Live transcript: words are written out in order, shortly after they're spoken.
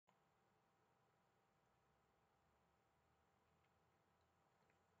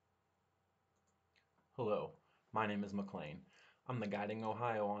Hello, my name is McLean. I'm the Guiding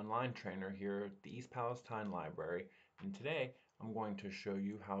Ohio online trainer here at the East Palestine Library, and today I'm going to show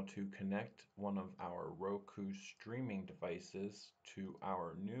you how to connect one of our Roku streaming devices to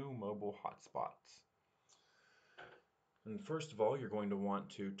our new mobile hotspots. And first of all, you're going to want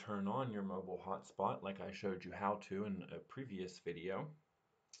to turn on your mobile hotspot like I showed you how to in a previous video.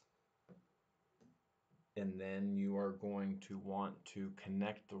 And then you are going to want to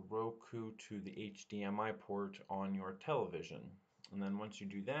connect the Roku to the HDMI port on your television. And then once you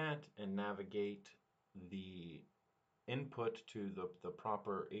do that and navigate the input to the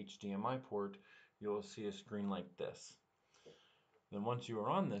proper HDMI port, you'll see a screen like this. Then once you are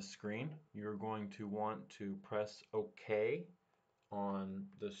on this screen, you're going to want to press OK on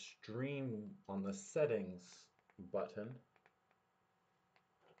the settings button.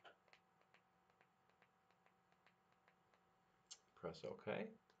 Press OK.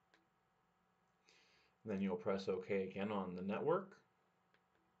 Then you'll press OK again on the network.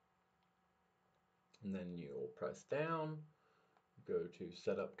 And then you'll press down, go to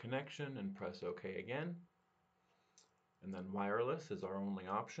set up connection and press OK again. And then wireless is our only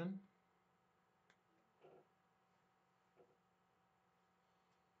option.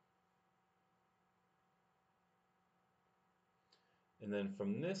 And then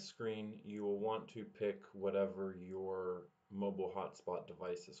from this screen, you will want to pick whatever your mobile hotspot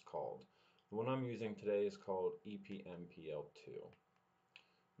device is called. The one I'm using today is called EPMPL2.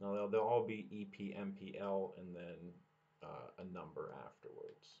 Now they'll all be EPMPL and then a number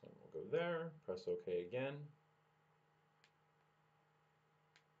afterwards. So we'll go there, press OK again.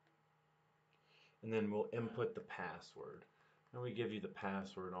 And then we'll input the password. And we give you the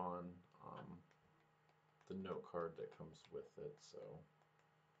password on the note card that comes with it. So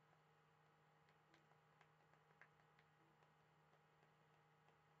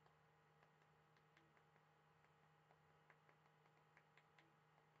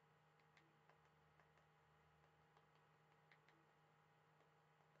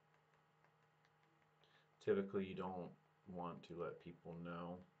typically you don't want to let people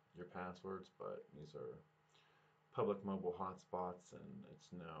know your passwords, but these are public mobile hotspots and it's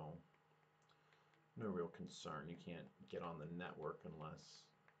no real concern. You can't get on the network unless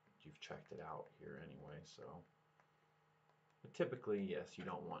you've checked it out here anyway. So, but typically, yes, you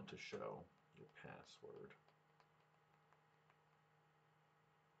don't want to show your password.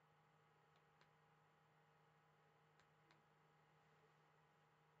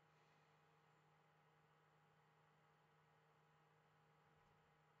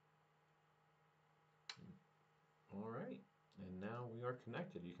 Alright, and now we are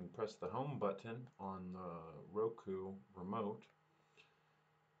connected. You can press the home button on the Roku remote.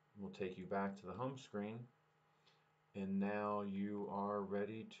 It will take you back to the home screen, and now you are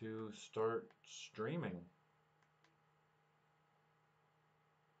ready to start streaming.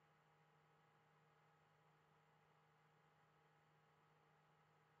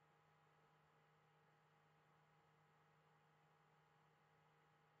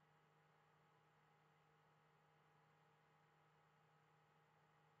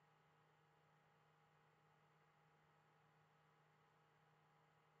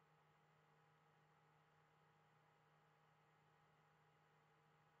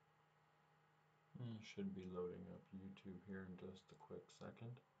 Should be loading up YouTube here in just a quick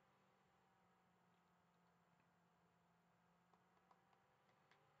second.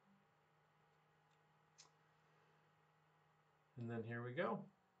 And then here we go.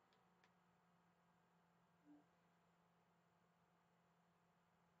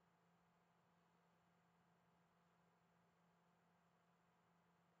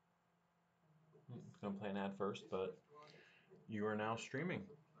 It's going to play an ad first, but you are now streaming.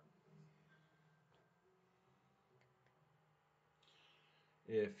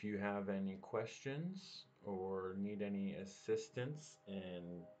 If you have any questions or need any assistance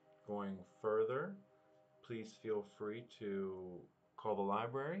in going further, please feel free to call the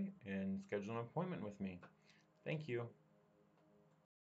library and schedule an appointment with me. Thank you.